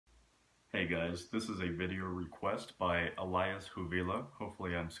Hey guys, this is a video request by Elias Hufvud.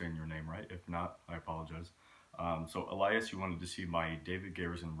 Hopefully I'm saying your name right. If not, I apologize. So Elias, you wanted to see my David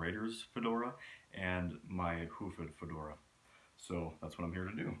Garrison Raiders fedora and my Hufvud Fedora. So that's what I'm here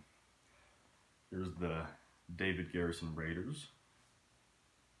to do. Here's the David Garrison Raiders.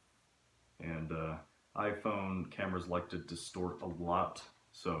 And iPhone cameras like to distort a lot,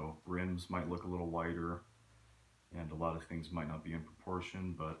 so rims might look a little wider and a lot of things might not be in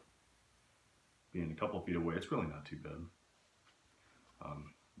proportion, but being a couple feet away, it's really not too bad.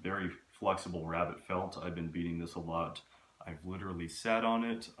 Very flexible rabbit felt. I've been beating this a lot. I've literally sat on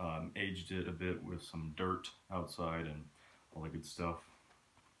it, aged it a bit with some dirt outside and all that good stuff.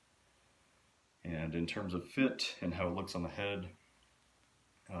 And in terms of fit and how it looks on the head,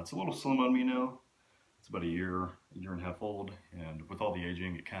 it's a little slim on me now. It's about a year and a half old, and with all the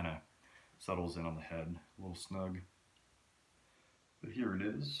aging, it kind of settles in on the head, a little snug. But here it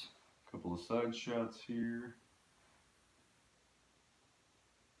is. Couple of side shots here,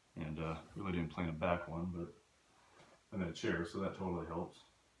 and really didn't plan a back one, but I'm in a chair, so that totally helps.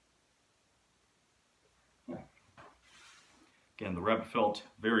 Yeah. Again, the rabbit felt,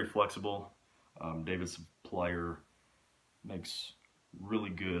 very flexible. David's supplier makes really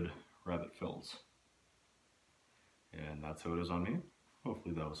good rabbit felts, and that's how it is on me.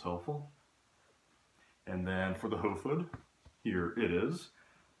 Hopefully that was helpful. And then for the Hufvud, here it is.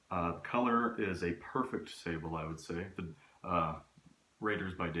 The color is a perfect sable, I would say. The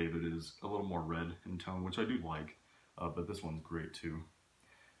Raiders by David is a little more red in tone, which I do like, but this one's great too.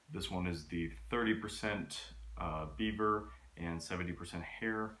 This one is the 30% beaver and 70%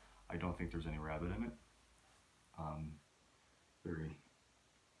 hair. I don't think there's any rabbit in it. Very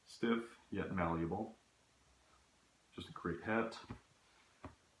stiff, yet malleable. Just a great hat.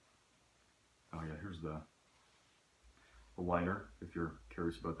 Oh yeah, here's the liner, if you're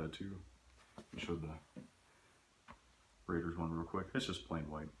curious about that too. Let me show the Raiders one real quick. It's just plain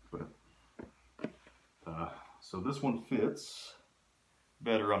white, but so this one fits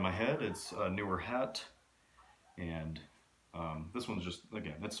better on my head. It's a newer hat, and this one's just,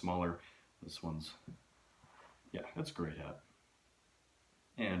 again, it's smaller. This one's, yeah, it's a great hat.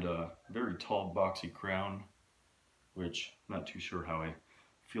 And very tall, boxy crown, which I'm not too sure how I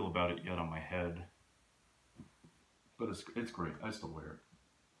feel about it yet on my head. But it's great. I still wear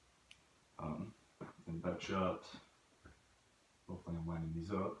it. And back shot. Hopefully I'm lining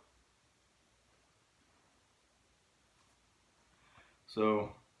these up. So,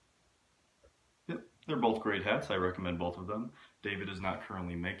 yep, they're both great hats. I recommend both of them. David is not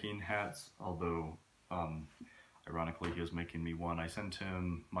currently making hats, although ironically he is making me one. I sent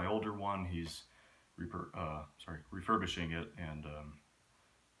him my older one. He's refurbishing it and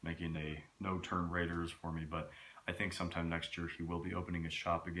making a no-turn Raiders for me, but I think sometime next year he will be opening his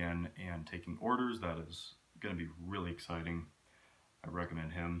shop again and taking orders. That is going to be really exciting. I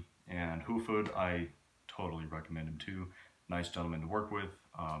recommend him. And Hufvud, I totally recommend him too. Nice gentleman to work with.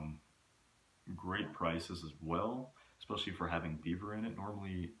 Great prices as well, especially for having beaver in it.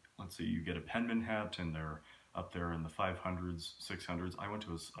 Normally, let's say you get a penman hat and they're up there in the 500s, 600s. I went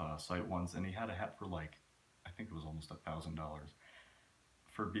to his site once and he had a hat for like, I think it was almost $1,000.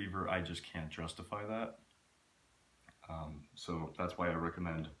 For beaver, I just can't justify that. So that's why I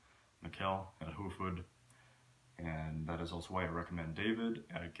recommend Mikkel at Hufvud, and that is also why I recommend David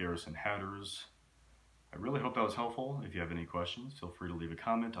at Garrison Hatters. I really hope that was helpful. If you have any questions, feel free to leave a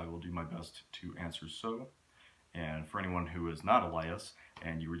comment. I will do my best to answer so. And for anyone who is not Elias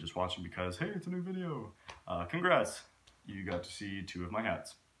and you were just watching because, hey, it's a new video, congrats! You got to see 2 of my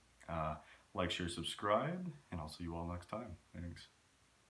hats. Like, share, subscribe, and I'll see you all next time. Thanks.